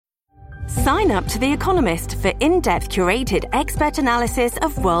Sign up to The Economist for in-depth curated expert analysis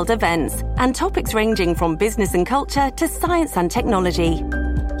of world events and topics ranging from business and culture to science and technology.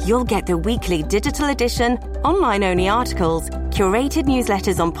 You'll get the weekly digital edition, online-only articles, curated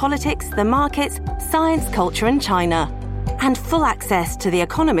newsletters on politics, the markets, science, culture and China, and full access to The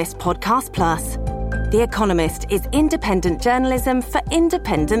Economist Podcast Plus. The Economist is independent journalism for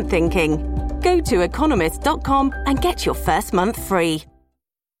independent thinking. Go to economist.com and get your first month free.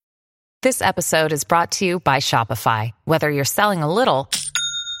 This episode is brought to you by Shopify. Whether you're selling a little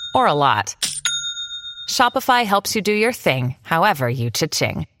or a lot, Shopify helps you do your thing, however you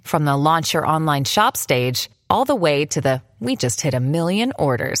cha-ching. From the launch your online shop stage, all the way to the we just hit 1 million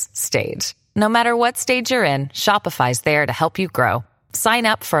orders stage. No matter what stage you're in, Shopify's there to help you grow. Sign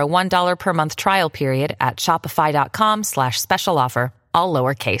up for a $1 per month trial period at shopify.com/special offer, all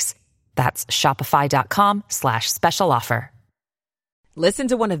lowercase. That's shopify.com/special offer. Listen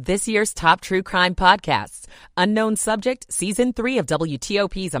to one of this year's top true crime podcasts. Unknown Subject, Season 3 of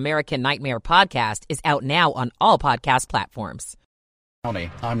WTOP's American Nightmare podcast is out now on all podcast platforms.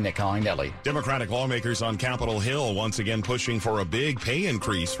 I'm Nick Iannelli. Democratic lawmakers on Capitol Hill once again pushing for a big pay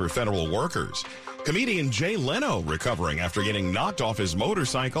increase for federal workers. Comedian Jay Leno recovering after getting knocked off his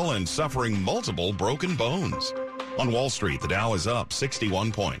motorcycle and suffering multiple broken bones. On Wall Street, the Dow is up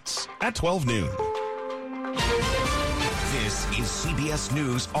 61 points at 12 noon. This is CBS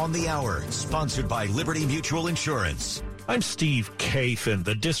News on the Hour, sponsored by Liberty Mutual Insurance. I'm Steve Kathan.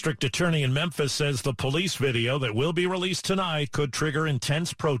 The district attorney in Memphis says the police video that will be released tonight could trigger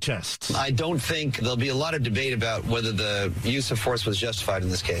intense protests. I don't think there'll be a lot of debate about whether the use of force was justified in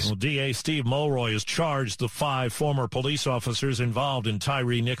this case. Well, DA Steve Mulroy has charged the 5 former police officers involved in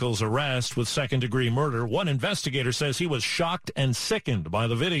Tyre Nichols' arrest with second-degree murder. One investigator says he was shocked and sickened by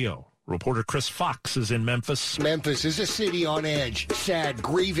the video. Reporter Chris Fox is in Memphis. Memphis is a city on edge, sad,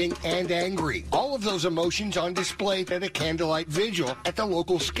 grieving, and angry. All of those emotions on display at a candlelight vigil at the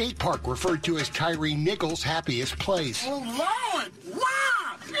local skate park referred to as Tyre Nichols' happiest place. Oh, Lord! Wow!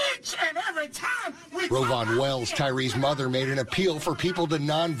 Each and every time we... Rovon Wells, Tyre's mother, made an appeal for people to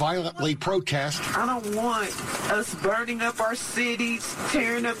non-violently protest. I don't want us burning up our cities,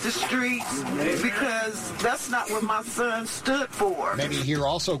 tearing up the streets, because that's not what my son stood for. Many here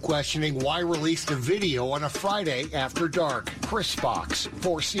also questioning why release the video on a Friday after dark. Chris Fox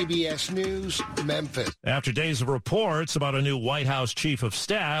for CBS News, Memphis. After days of reports about a new White House chief of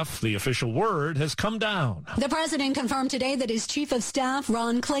staff, the official word has come down. The president confirmed today that his chief of staff,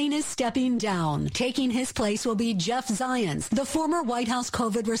 Ron Klain, is stepping down. Taking his place will be Jeff Zients, the former White House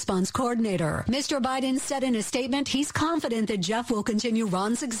COVID response coordinator. Mr. Biden said in a statement he's confident that Jeff will continue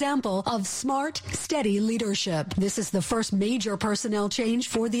Ron's example of smart, steady leadership. This is the first major personnel change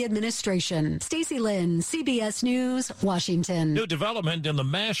for the administration. Stacey Lynn, CBS News, Washington. New development in the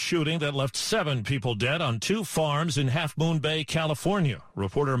mass shooting that left 7 people dead on 2 farms in Half Moon Bay, California.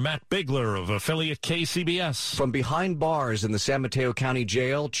 Reporter Matt Bigler of affiliate KCBS. From behind bars in the San Mateo County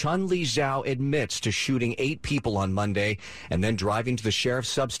Jail, Chun-Li Zhao admits to shooting 8 people on Monday and then driving to the sheriff's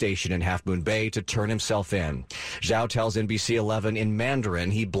substation in Half Moon Bay to turn himself in. Zhao tells NBC 11 in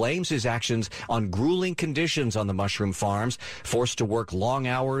Mandarin he blames his actions on grueling conditions on the mushroom farms, forced to work long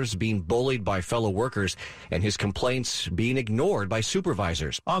hours, being bullied by fellow workers, and his complaints being ignored by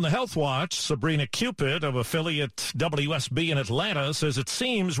supervisors. On the Health Watch, Sabrina Cupid of affiliate WSB in Atlanta says it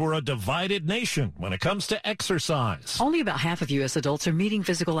seems we're a divided nation when it comes to exercise. Only about half of U.S. adults are meeting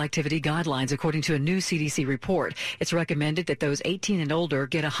physical activity guidelines, according to a new CDC report. It's recommended that those 18 and older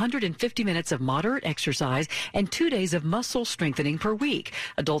get 150 minutes of moderate exercise and 2 days of muscle strengthening per week.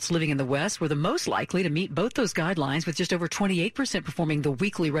 Adults living in the West were the most likely to meet both those guidelines, with just over 28% performing the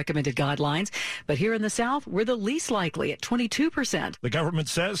weekly recommended guidelines. But here in the South, we're the least likely at 22%. The government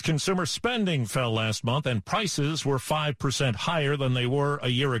says consumer spending fell last month and prices were 5% higher than they were a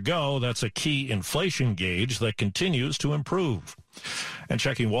year ago. That's a key inflation gauge that continues to improve. And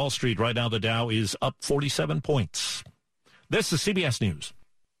checking Wall Street right now, the Dow is up 47 points. This is CBS News.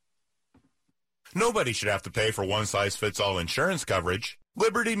 Nobody should have to pay for one-size-fits-all insurance coverage.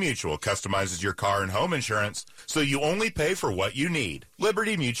 Liberty Mutual customizes your car and home insurance so you only pay for what you need.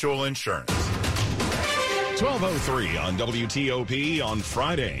 Liberty Mutual Insurance. 12:03 on WTOP on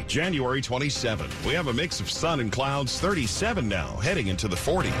Friday, January 27. We have a mix of sun and clouds, 37 now, heading into the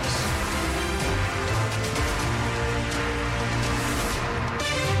 40s.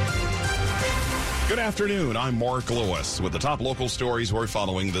 Good afternoon. I'm Mark Lewis with the top local stories we're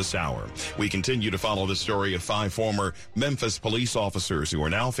following this hour. We continue to follow the story of 5 former Memphis police officers who are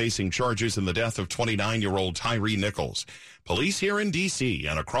now facing charges in the death of 29-year-old Tyree Nichols. Police here in D.C.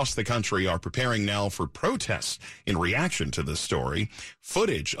 and across the country are preparing now for protests in reaction to this story.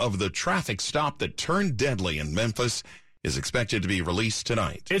 Footage of the traffic stop that turned deadly in Memphis is expected to be released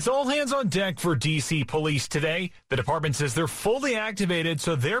tonight. It's all hands on deck for D.C. police today. The department says they're fully activated,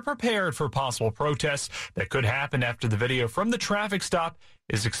 so they're prepared for possible protests that could happen after the video from the traffic stop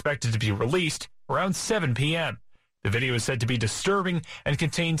is expected to be released around 7 p.m. The video is said to be disturbing and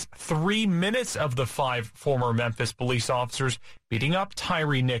contains 3 minutes of the 5 former Memphis police officers beating up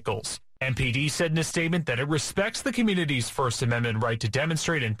Tyree Nichols. MPD said in a statement that it respects the community's First Amendment right to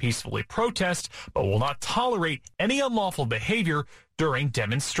demonstrate and peacefully protest, but will not tolerate any unlawful behavior during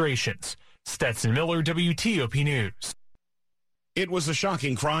demonstrations. Stetson Miller, WTOP News. It was a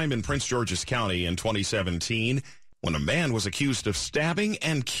shocking crime in Prince George's County in 2017 when a man was accused of stabbing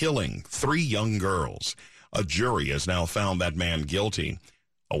and killing 3 young girls. A jury has now found that man guilty.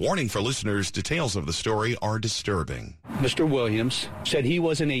 A warning for listeners, details of the story are disturbing. Mr. Williams said he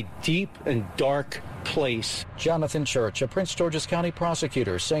was in a deep and dark place. Jonathan Church, a Prince George's County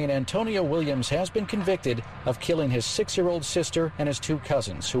prosecutor, saying Antonio Williams has been convicted of killing his 6-year-old sister and his 2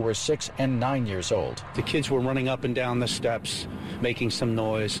 cousins, who were 6 and 9 years old. The kids were running up and down the steps, making some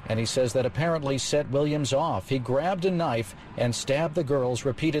noise. And he says that apparently set Williams off. He grabbed a knife and stabbed the girls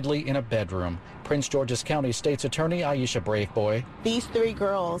repeatedly in a bedroom. Prince George's County State's Attorney Aisha Braveboy. These 3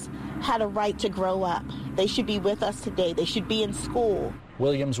 girls had a right to grow up. They should be with us today. They should be in school.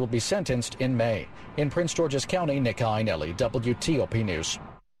 Williams will be sentenced in May. In Prince George's County, Nick Iannelli, WTOP News.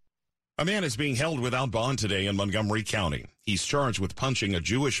 A man is being held without bond today in Montgomery County. He's charged with punching a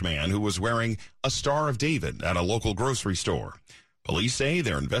Jewish man who was wearing a Star of David at a local grocery store. Police say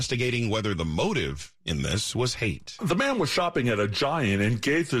they're investigating whether the motive in this was hate. The man was shopping at a Giant in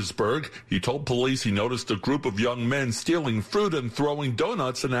Gaithersburg. He told police he noticed a group of young men stealing fruit and throwing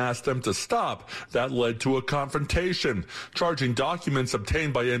donuts and asked them to stop. That led to a confrontation. Charging documents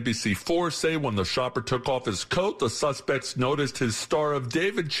obtained by NBC4 say when the shopper took off his coat, the suspects noticed his Star of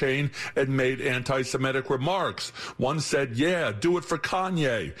David chain and made anti-Semitic remarks. One said, "Yeah, do it for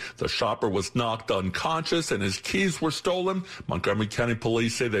Kanye." The shopper was knocked unconscious and his keys were stolen. Montgomery County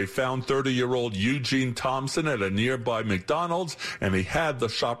police say they found 30-year-old Eugene Thompson at a nearby McDonald's, and he had the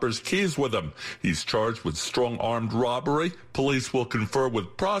shopper's keys with him. He's charged with strong armed robbery. Police will confer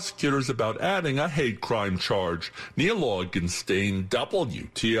with prosecutors about adding a hate crime charge. Neil Augenstein,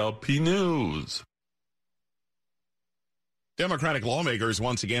 WTOP News. Democratic lawmakers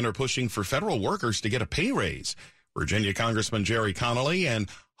once again are pushing for federal workers to get a pay raise. Virginia Congressman Jerry Connolly and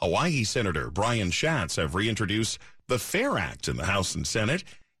Hawaii Senator Brian Schatz have reintroduced the FAIR Act in the House and Senate.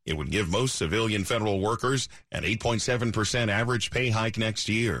 It would give most civilian federal workers an 8.7% average pay hike next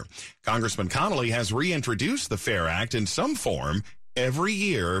year. Congressman Connolly has reintroduced the FAIR Act in some form every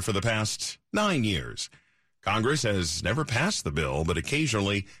year for the past 9 years. Congress has never passed the bill, but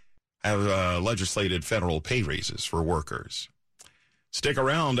occasionally have legislated federal pay raises for workers. Stick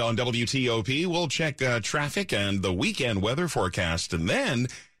around on WTOP. We'll check traffic and the weekend weather forecast. And then,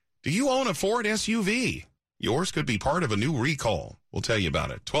 do you own a Ford SUV? Yours could be part of a new recall. We'll tell you about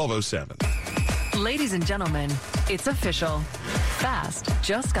it. 12:07. Ladies and gentlemen, it's official. Fast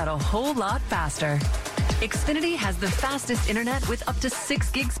just got a whole lot faster. Xfinity has the fastest internet with up to 6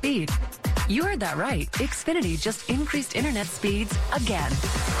 gig speed. You heard that right. Xfinity just increased internet speeds again.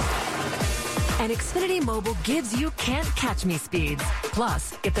 And Xfinity Mobile gives you can't-catch-me speeds.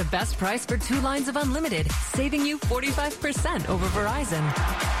 Plus, get the best price for 2 lines of unlimited, saving you 45% over Verizon.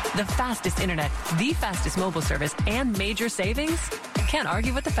 The fastest internet, the fastest mobile service, and major savings? Can't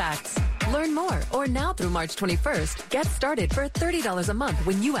argue with the facts. Learn more, or now through March 21st, get started for $30 a month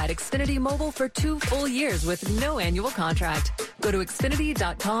when you add Xfinity Mobile for 2 full years with no annual contract. Go to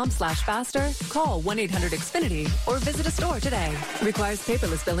Xfinity.com/faster, call 1-800-XFINITY, or visit a store today. Requires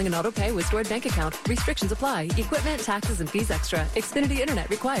paperless billing and auto pay with stored bank account. Restrictions apply. Equipment, taxes, and fees extra. Xfinity Internet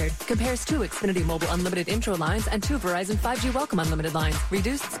required. Compares 2 Xfinity Mobile Unlimited intro lines and 2 Verizon 5G Welcome Unlimited lines.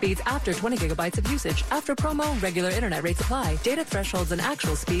 Reduced speeds after 20 gigabytes of usage. After promo, regular internet rates apply. Data thresholds and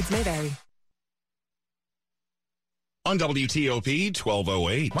actual speeds may vary. On WTOP,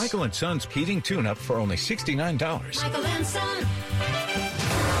 12:08. Michael & Son's heating tune-up for only $69. Michael & Son.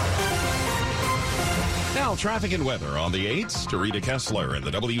 Now, traffic and weather on the 8s to Rita Kessler in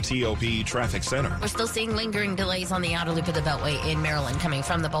the WTOP Traffic Center. We're still seeing lingering delays on the outer loop of the Beltway in Maryland coming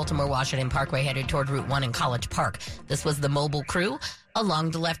from the Baltimore-Washington Parkway headed toward Route 1 in College Park. This was the mobile crew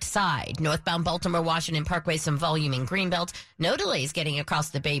along the left side. Northbound Baltimore-Washington Parkway, some volume in Greenbelt. No delays getting across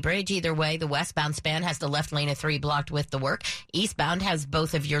the Bay Bridge. Either way, the westbound span has the left lane of 3 blocked with the work. Eastbound has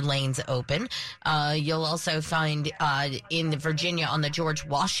both of your lanes open. You'll also find in Virginia on the George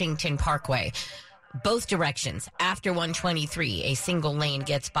Washington Parkway, both directions. After 123, a single lane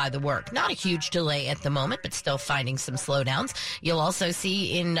gets by the work. Not a huge delay at the moment, but still finding some slowdowns. You'll also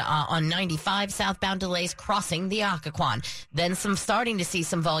see on 95 southbound delays crossing the Occoquan. Then starting to see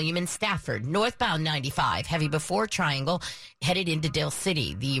some volume in Stafford. Northbound 95, heavy before Triangle, headed into Dale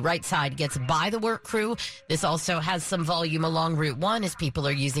City. The right side gets by the work crew. This also has some volume along Route 1 as people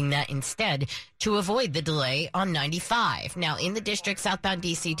are using that instead to avoid the delay on 95. Now, in the district, southbound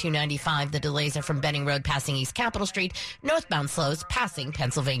DC 295, the delays are from Benning Road passing East Capitol Street, northbound slows passing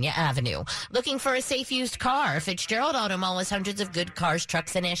Pennsylvania Avenue. Looking for a safe used car? Fitzgerald Auto Mall has hundreds of good cars,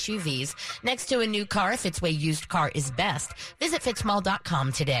 trucks, and SUVs. Next to a new car, Fitzway used car is best. Visit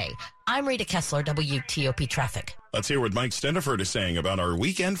fitzmall.com today. I'm Rita Kessler, WTOP Traffic. Let's hear what Mike Steniford is saying about our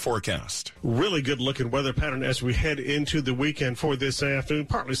weekend forecast. Really good looking weather pattern as we head into the weekend for this afternoon.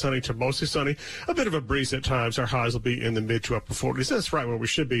 Partly sunny to mostly sunny. A bit of a breeze at times. Our highs will be in the mid to upper 40s. That's right where we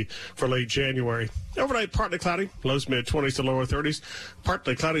should be for late January. Overnight, partly cloudy. Lows mid 20s to lower 30s.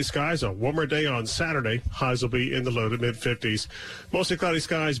 Partly cloudy skies. A warmer day on Saturday. Highs will be in the low to mid 50s. Mostly cloudy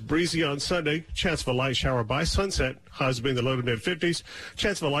skies. Breezy on Sunday. Chance of a light shower by sunset. Highs will be in the low to mid 50s.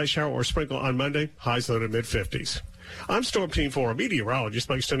 Chance of a light shower or sprinkle on Monday. Highs low to mid 50s. I'm Storm Team 4 meteorologist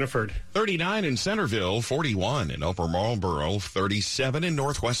Mike Steniford. 39 in Centerville, 41 in Upper Marlboro, 37 in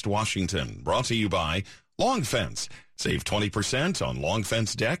Northwest Washington. Brought to you by Long Fence. Save 20% on Long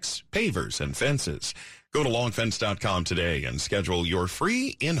Fence decks, pavers, and fences. Go to longfence.com today and schedule your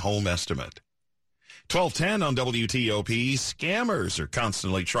free in-home estimate. 12:10 on WTOP. Scammers are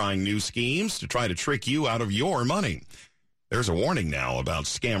constantly trying new schemes to try to trick you out of your money. There's a warning now about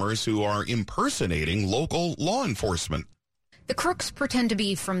scammers who are impersonating local law enforcement. The crooks pretend to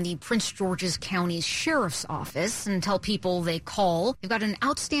be from the Prince George's County Sheriff's Office and tell people they call they've got an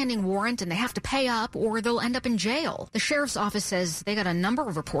outstanding warrant and they have to pay up or they'll end up in jail. The Sheriff's Office says they got a number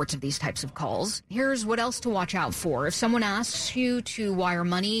of reports of these types of calls. Here's what else to watch out for. If someone asks you to wire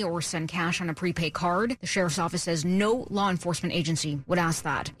money or send cash on a prepaid card, the Sheriff's Office says no law enforcement agency would ask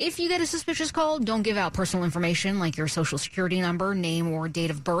that. If you get a suspicious call, don't give out personal information like your social security number, name, or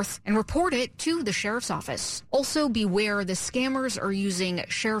date of birth, and report it to the Sheriff's Office. Also, beware the scammers are using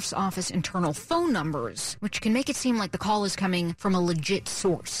Sheriff's Office internal phone numbers, which can make it seem like the call is coming from a legit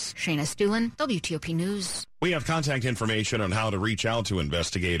source. Shayna Stulin, WTOP News. We have contact information on how to reach out to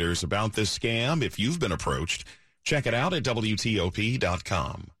investigators about this scam. If you've been approached, check it out at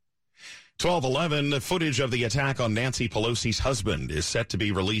WTOP.com. 12:11, the footage of the attack on Nancy Pelosi's husband is set to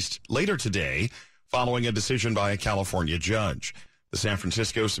be released later today following a decision by a California judge. The San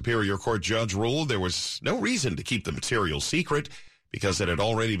Francisco Superior Court judge ruled there was no reason to keep the material secret because it had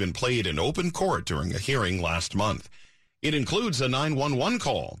already been played in open court during a hearing last month. It includes a 911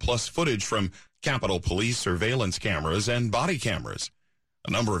 call, plus footage from Capitol Police surveillance cameras and body cameras.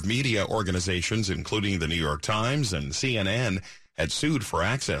 A number of media organizations, including the New York Times and CNN, had sued for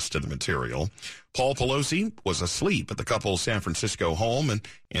access to the material. Paul Pelosi was asleep at the couple's San Francisco home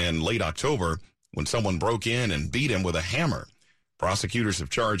in late October when someone broke in and beat him with a hammer. Prosecutors have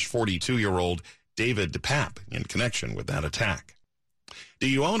charged 42-year-old David DePape in connection with that attack. Do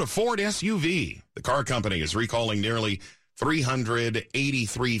you own a Ford SUV? The car company is recalling nearly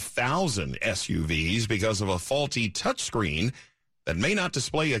 383,000 SUVs because of a faulty touchscreen that may not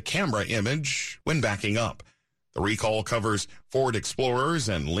display a camera image when backing up. The recall covers Ford Explorers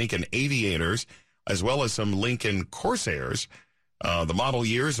and Lincoln Aviators, as well as some Lincoln Corsairs. The model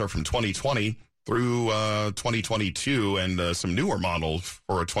years are from 2020 through 2022 and some newer models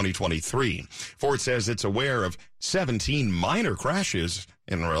for 2023. Ford says it's aware of 17 minor crashes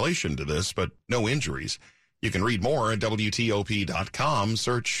in relation to this, but no injuries. You can read more at WTOP.com.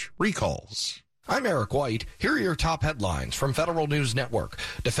 Search recalls. I'm Eric White. Here are your top headlines from Federal News Network.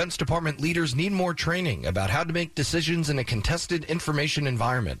 Defense Department leaders need more training about how to make decisions in a contested information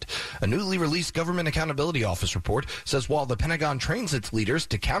environment. A newly released Government Accountability Office report says while the Pentagon trains its leaders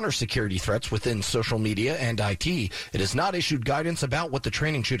to counter security threats within social media and IT, it has not issued guidance about what the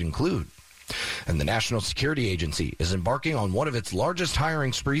training should include. And the National Security Agency is embarking on one of its largest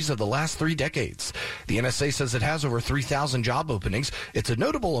hiring sprees of the last 3 decades. The NSA says it has over 3,000 job openings. It's a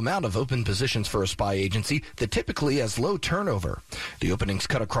notable amount of open positions for a spy agency that typically has low turnover. The openings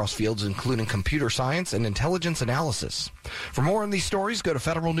cut across fields including computer science and intelligence analysis. For more on these stories, go to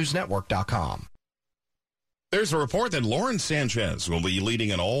federalnewsnetwork.com. There's a report that Lauren Sanchez will be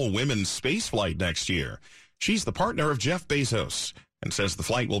leading an all-women's space flight next year. She's the partner of Jeff Bezos and says the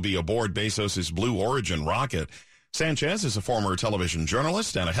flight will be aboard Bezos' Blue Origin rocket. Sanchez is a former television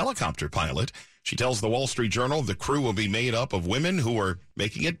journalist and a helicopter pilot. She tells the Wall Street Journal the crew will be made up of women who are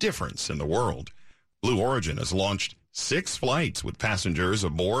making a difference in the world. Blue Origin has launched 6 flights with passengers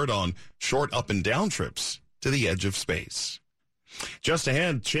aboard on short up and down trips to the edge of space. Just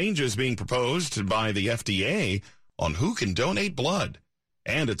ahead, changes being proposed by the FDA on who can donate blood.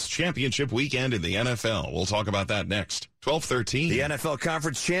 And it's championship weekend in the NFL. We'll talk about that next. 12:13. The NFL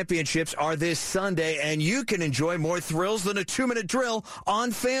Conference Championships are this Sunday, and you can enjoy more thrills than a 2-minute drill on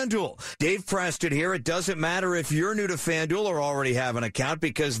FanDuel. Dave Preston here. It doesn't matter if you're new to FanDuel or already have an account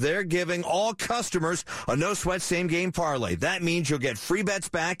because they're giving all customers a no-sweat same-game parlay. That means you'll get free bets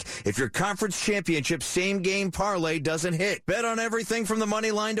back if your Conference Championship same-game parlay doesn't hit. Bet on everything from the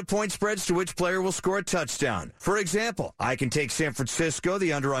money line to point spreads to which player will score a touchdown. For example, I can take San Francisco,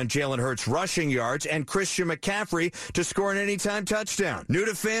 the under on Jalen Hurts rushing yards, and Christian McCaffrey to score an anytime touchdown. New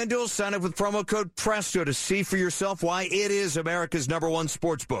to FanDuel, sign up with promo code PRESTO to see for yourself why it is America's #1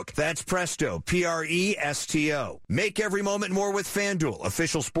 sportsbook. That's Presto, Presto. Make every moment more with FanDuel,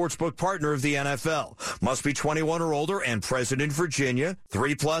 official sportsbook partner of the NFL. Must be 21 or older and present in Virginia.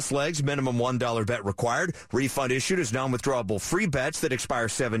 3+ legs, minimum $1 bet required. Refund issued as non-withdrawable free bets that expire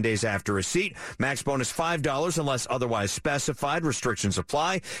 7 days after receipt. Max bonus $5 unless otherwise specified. Restrictions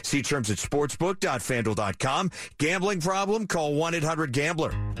apply. See terms at sportsbook.fanduel.com. Gambling problem? Call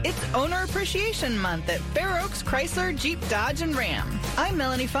 1-800-GAMBLER. It's Owner Appreciation Month at Fair Oaks Chrysler, Jeep, Dodge, and Ram. I'm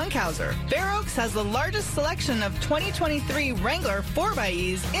Melanie Funkhauser. Fair Oaks has the largest selection of 2023 Wrangler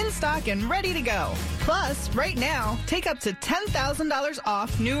 4xEs in stock and ready to go. Plus, right now, take up to $10,000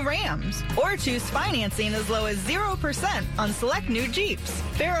 off new Rams. Or choose financing as low as 0% on select new Jeeps.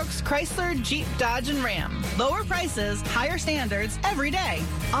 Fair Oaks Chrysler, Jeep, Dodge, and Ram. Lower prices, higher standards every day.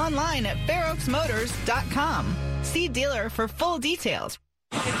 Online at fairoaksmotors.com. See dealer for full details.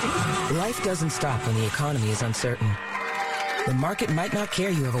 Life doesn't stop when the economy is uncertain. The market might not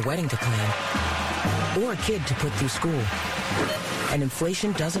care you have a wedding to plan or a kid to put through school. And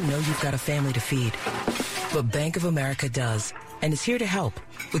inflation doesn't know you've got a family to feed. But Bank of America does, and is here to help.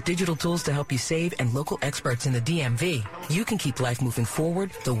 With digital tools to help you save and local experts in the DMV, you can keep life moving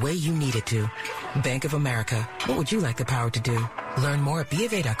forward the way you need it to. Bank of America. What would you like the power to do? Learn more at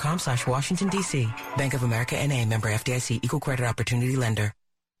BofA.com/Washington, D.C. Bank of America N.A. member FDIC, equal credit opportunity lender.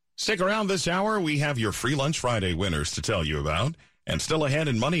 Stick around this hour. We have your Free Lunch Friday winners to tell you about. And still ahead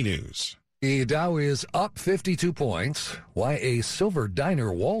in money news. The Dow is up 52 points. Why a silver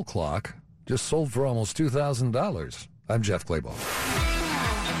diner wall clock just sold for almost $2,000. I'm Jeff Claybaugh.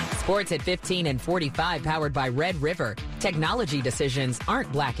 Sports at 15 and 45, powered by Red River. Technology decisions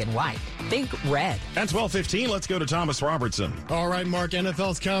aren't black and white. Think red. At 12:15, let's go to Thomas Robertson. All right, Mark.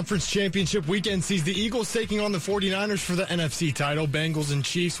 NFL's Conference Championship weekend sees the Eagles taking on the 49ers for the NFC title. Bengals and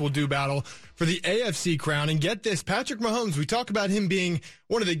Chiefs will do battle for the AFC crown. And get this, Patrick Mahomes, we talk about him being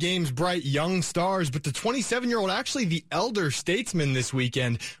one of the game's bright young stars, but the 27-year-old, actually the elder statesman this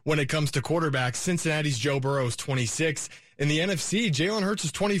weekend when it comes to quarterbacks. Cincinnati's Joe Burrow is 26. In the NFC, Jalen Hurts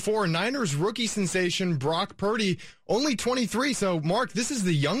is 24. Niners rookie sensation Brock Purdy only 23. So, Mark, this is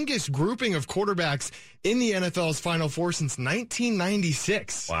the youngest grouping of quarterbacks in the NFL's Final Four since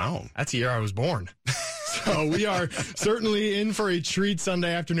 1996. Wow. That's the year I was born. So we are certainly in for a treat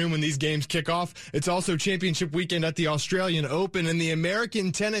Sunday afternoon when these games kick off. It's also championship weekend at the Australian Open, and the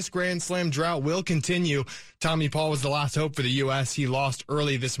American Tennis Grand Slam drought will continue. Tommy Paul was the last hope for the U.S. He lost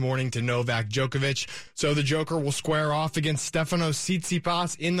early this morning to Novak Djokovic. So the Joker will square off against Stefanos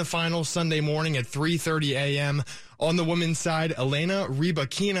Tsitsipas in the final Sunday morning at 3:30 a.m. On the women's side, Elena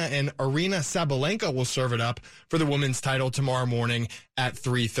Rybakina and Arina Sabalenka will serve it up for the women's title tomorrow morning at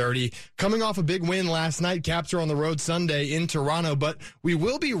 3:30. Coming off a big win last night, Caps are on the road Sunday in Toronto, but we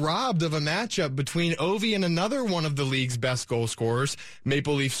will be robbed of a matchup between Ovi and another one of the league's best goal scorers.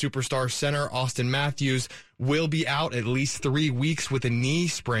 Maple Leaf superstar center Austin Matthews will be out at least 3 weeks with a knee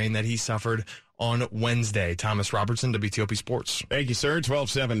sprain that he suffered on Wednesday. Thomas Robertson, WTOP Sports. Thank you, sir.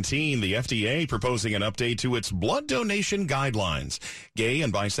 12:17, the FDA proposing an update to its blood donation guidelines. Gay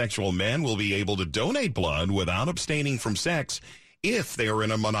and bisexual men will be able to donate blood without abstaining from sex if they are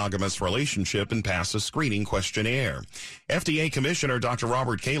in a monogamous relationship and pass a screening questionnaire. FDA Commissioner Dr.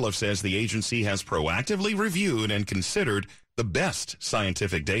 Robert Califf says the agency has proactively reviewed and considered the best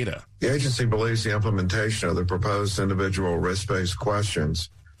scientific data. The agency believes the implementation of the proposed individual risk-based questions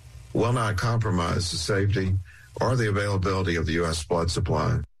will not compromise the safety or the availability of the U.S. blood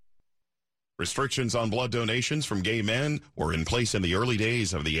supply. Restrictions on blood donations from gay men were in place in the early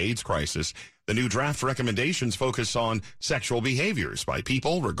days of the AIDS crisis. The new draft recommendations focus on sexual behaviors by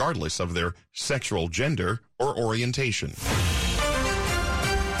people regardless of their sexual gender or orientation.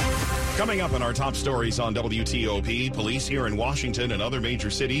 Coming up in our top stories on WTOP, police here in Washington and other major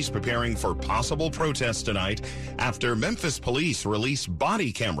cities preparing for possible protests tonight after Memphis police released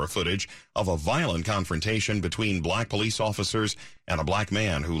body camera footage of a violent confrontation between black police officers and a black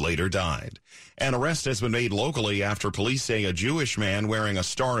man who later died. An arrest has been made locally after police say a Jewish man wearing a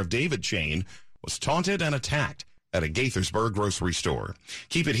Star of David chain was taunted and attacked at a Gaithersburg grocery store.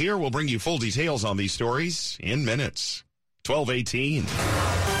 Keep it here. We'll bring you full details on these stories in minutes. 12:18.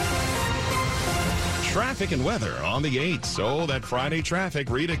 Traffic and weather on the 8th. So that Friday traffic,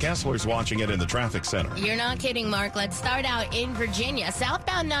 Rita Kessler's watching it in the traffic center. You're not kidding, Mark. Let's start out in Virginia.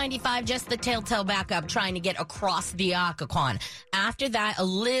 Southbound 95, just the telltale backup trying to get across the Occoquan. After that, a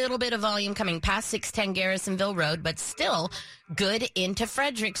little bit of volume coming past 610 Garrisonville Road, but still good into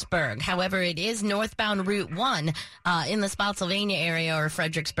Fredericksburg. However, it is northbound Route 1 in the Spotsylvania area or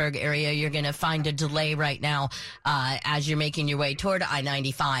Fredericksburg area. You're going to find a delay right now as you're making your way toward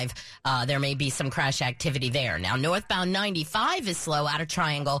I-95. There may be some crash activity there. Now, northbound 95 is slow out of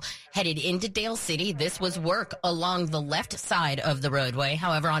Triangle, headed into Dale City. This was work along the left side of the roadway.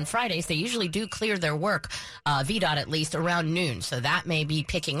 However, on Fridays, they usually do clear their work, VDOT at least, around noon. So that may be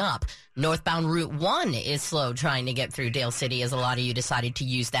picking up. Northbound Route 1 is slow trying to get through Dale City, as a lot of you decided to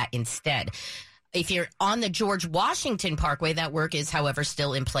use that instead. If you're on the George Washington Parkway, that work is, however,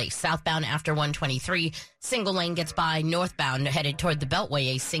 still in place. Southbound after 123, single lane gets by. Northbound headed toward the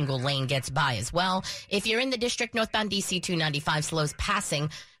Beltway, a single lane gets by as well. If you're in the district, northbound DC 295 slows passing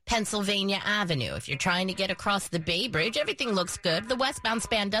Pennsylvania Avenue. If you're trying to get across the Bay Bridge, everything looks good. The westbound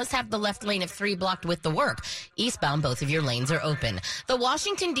span does have the left lane of 3 blocked with the work. Eastbound, both of your lanes are open. The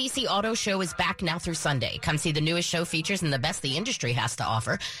Washington, D.C. Auto Show is back now through Sunday. Come see the newest show features and the best the industry has to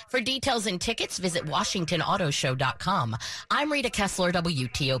offer. For details and tickets, visit WashingtonAutoShow.com. I'm Rita Kessler,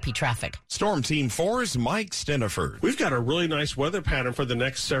 WTOP Traffic. Storm Team 4's Mike Stiniford. We've got a really nice weather pattern for the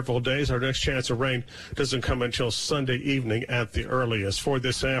next several days. Our next chance of rain doesn't come until Sunday evening at the earliest. For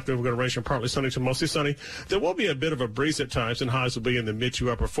this afternoon, we're going to range from partly sunny to mostly sunny. There will be a bit of a breeze at times, and highs will be in the mid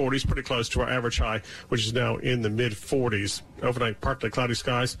to upper 40s, pretty close to our average high, which is now in the mid 40s. Overnight, partly cloudy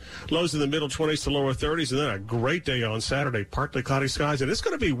skies. Lows in the middle 20s to lower 30s, and then a great day on Saturday. Partly cloudy skies, and it's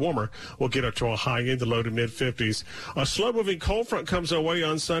going to be warmer. We'll get up to a high in the low to mid 50s. A slow-moving cold front comes our way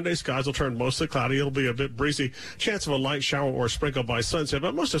on Sunday. Skies will turn mostly cloudy. It'll be a bit breezy. Chance of a light shower or sprinkle by sunset,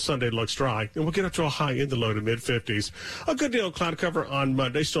 but most of Sunday looks dry, and we'll get up to a high in the low to mid 50s. A good deal of cloud cover on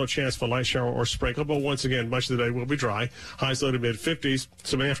Monday. Still a chance for light shower or sprinkle, but once again, much of the day will be dry. Highs low to mid 50s.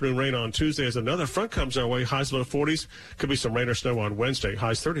 Some afternoon rain on Tuesday as another front comes our way. Highs low 40s. Could be some rain or snow on Wednesday.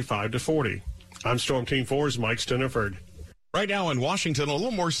 Highs 35 to 40. I'm Storm Team 4's Mike Stiniford. Right now in Washington, a little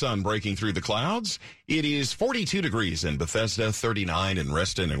more sun breaking through the clouds. It is 42 degrees in Bethesda, 39 in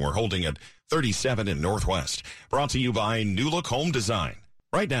Reston, and we're holding at 37 in Northwest. Brought to you by New Look Home Design.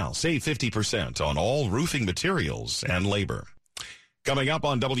 Right now, save 50% on all roofing materials and labor. Coming up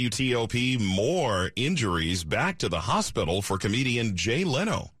on WTOP, more injuries back to the hospital for comedian Jay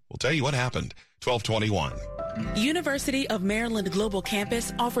Leno. We'll tell you what happened. 12:21. University of Maryland Global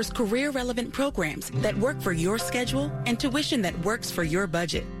Campus offers career-relevant programs that work for your schedule and tuition that works for your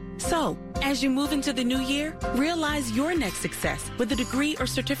budget. So, as you move into the new year, realize your next success with a degree or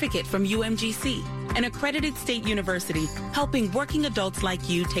certificate from UMGC, an accredited state university helping working adults like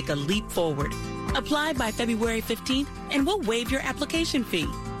you take a leap forward. Apply by February 15th and we'll waive your application fee.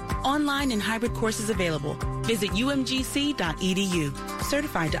 Online and hybrid courses available. Visit umgc.edu.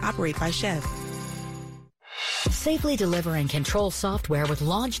 Certified to operate by Chev. Safely deliver and control software with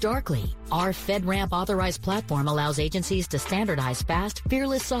LaunchDarkly. Our FedRAMP authorized platform allows agencies to standardize fast,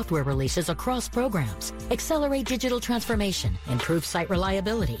 fearless software releases across programs, accelerate digital transformation, improve site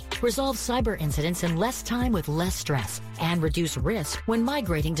reliability, resolve cyber incidents in less time with less stress, and reduce risk when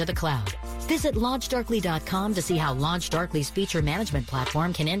migrating to the cloud. Visit LaunchDarkly.com to see how LaunchDarkly's feature management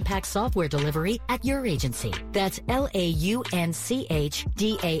platform can impact software delivery at your agency. That's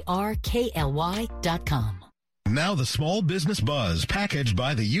LaunchDarkly.com. Now the Small Business Buzz, packaged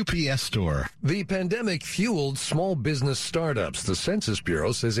by the UPS Store. The pandemic fueled small business startups. The Census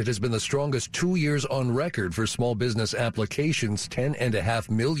Bureau says it has been the strongest 2 years on record for small business applications, 10.5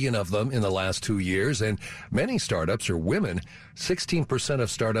 million of them in the last 2 years, and many startups are women. 16%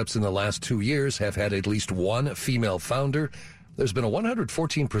 of startups in the last 2 years have had at least one female founder. There's been a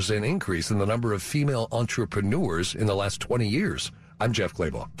 114% increase in the number of female entrepreneurs in the last 20 years. I'm Jeff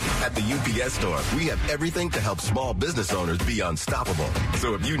Claybaugh. At the UPS Store, we have everything to help small business owners be unstoppable.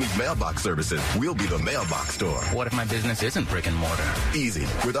 So if you need mailbox services, we'll be the mailbox store. What if my business isn't brick and mortar? Easy.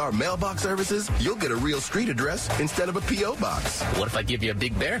 With our mailbox services, you'll get a real street address instead of a P.O. box. What if I give you a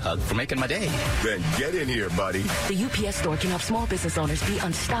big bear hug for making my day? Then get in here, buddy. The UPS Store can help small business owners be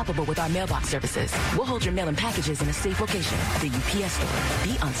unstoppable with our mailbox services. We'll hold your mail and packages in a safe location. The UPS Store.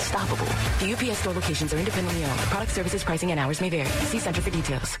 Be unstoppable. The UPS Store locations are independently owned. Product, services, pricing, and hours may vary. See Center for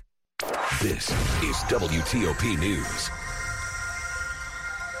details. This is WTOP News.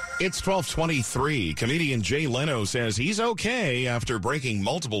 It's 12:23. Comedian Jay Leno says he's okay after breaking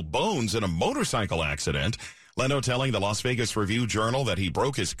multiple bones in a motorcycle accident. Leno telling the Las Vegas Review-Journal that he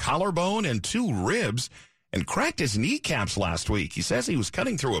broke his collarbone and 2 ribs and cracked his kneecaps last week. He says he was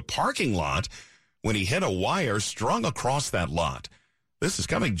cutting through a parking lot when he hit a wire strung across that lot. This is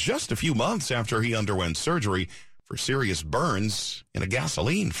coming just a few months after he underwent surgery for serious burns in a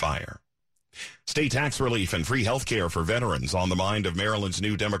gasoline fire. State tax relief and free health care for veterans on the mind of Maryland's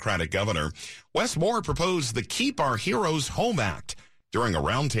new Democratic governor. Wes Moore proposed the Keep Our Heroes Home Act during a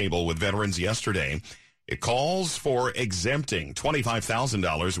roundtable with veterans yesterday. It calls for exempting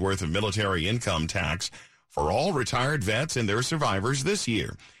 $25,000 worth of military income tax for all retired vets and their survivors this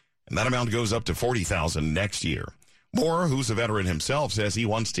year. And that amount goes up to $40,000 next year. Moore, who's a veteran himself, says he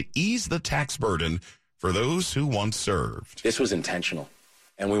wants to ease the tax burden for those who once served. This was intentional,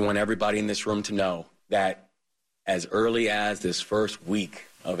 and we want everybody in this room to know that as early as this first week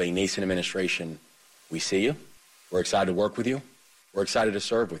of a nascent administration, we see you. We're excited to work with you. We're excited to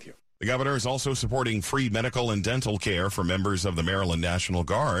serve with you. The governor is also supporting free medical and dental care for members of the Maryland National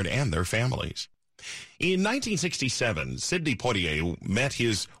Guard and their families. In 1967, Sidney Poitier met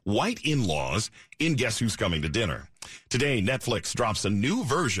his white in-laws in Guess Who's Coming to Dinner. Today, Netflix drops a new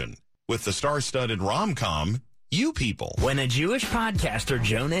version with the star-studded rom-com, You People. When a Jewish podcaster,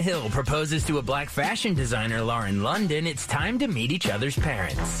 Jonah Hill, proposes to a black fashion designer, Lauren London, it's time to meet each other's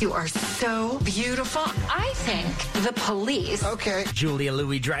parents. You are so beautiful. I think the police. Okay. Julia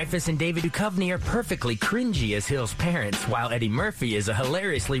Louis-Dreyfus and David Duchovny are perfectly cringy as Hill's parents, while Eddie Murphy is a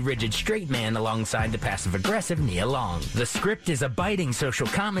hilariously rigid straight man alongside the passive-aggressive Nia Long. The script is a biting social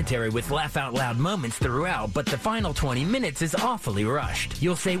commentary with laugh-out-loud moments throughout, but the final 20 minutes is awfully rushed.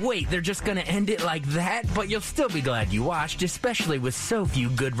 You'll say, wait, they're just gonna end it like that? But you'll still be glad you watched, especially with so few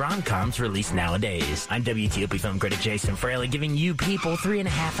good rom-coms released nowadays. I'm WTOP film critic Jason Fraley, giving You People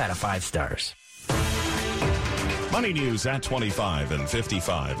 3.5 out of 5 stars. Money news at 25 and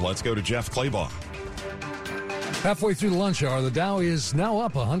 55. Let's go to Jeff Claybaugh. Halfway through the lunch hour, the Dow is now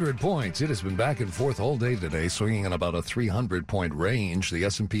up 100 points. It has been back and forth all day today, swinging in about a 300-point range. The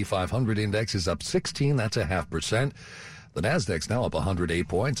S&P 500 index is up 16. That's a 0.5%. The Nasdaq's now up 108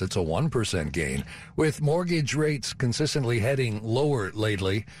 points. It's a 1% gain. With mortgage rates consistently heading lower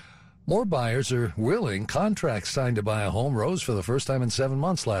lately, more buyers are willing. Contracts signed to buy a home rose for the first time in 7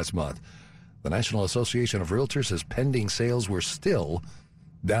 months last month. The National Association of Realtors says pending sales were still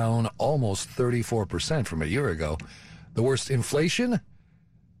down almost 34% from a year ago. The worst inflation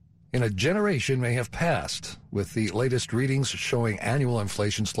in a generation may have passed, with the latest readings showing annual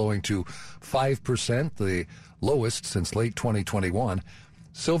inflation slowing to 5%, the lowest since late 2021.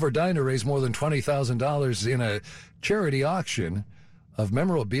 Silver Diner raised more than $20,000 in a charity auction of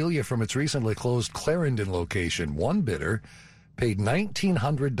memorabilia from its recently closed Clarendon location. One bidder paid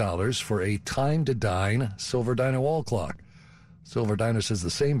 $1,900 for a Time to Dine Silver Diner wall clock. Silver Diner says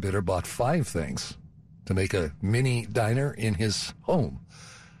the same bidder bought 5 things to make a mini diner in his home.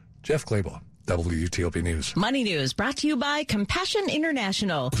 Jeff Claybaugh, WTOP News. Money News brought to you by Compassion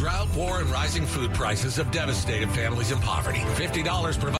International. Drought, war, and rising food prices have devastated families in poverty. $50 per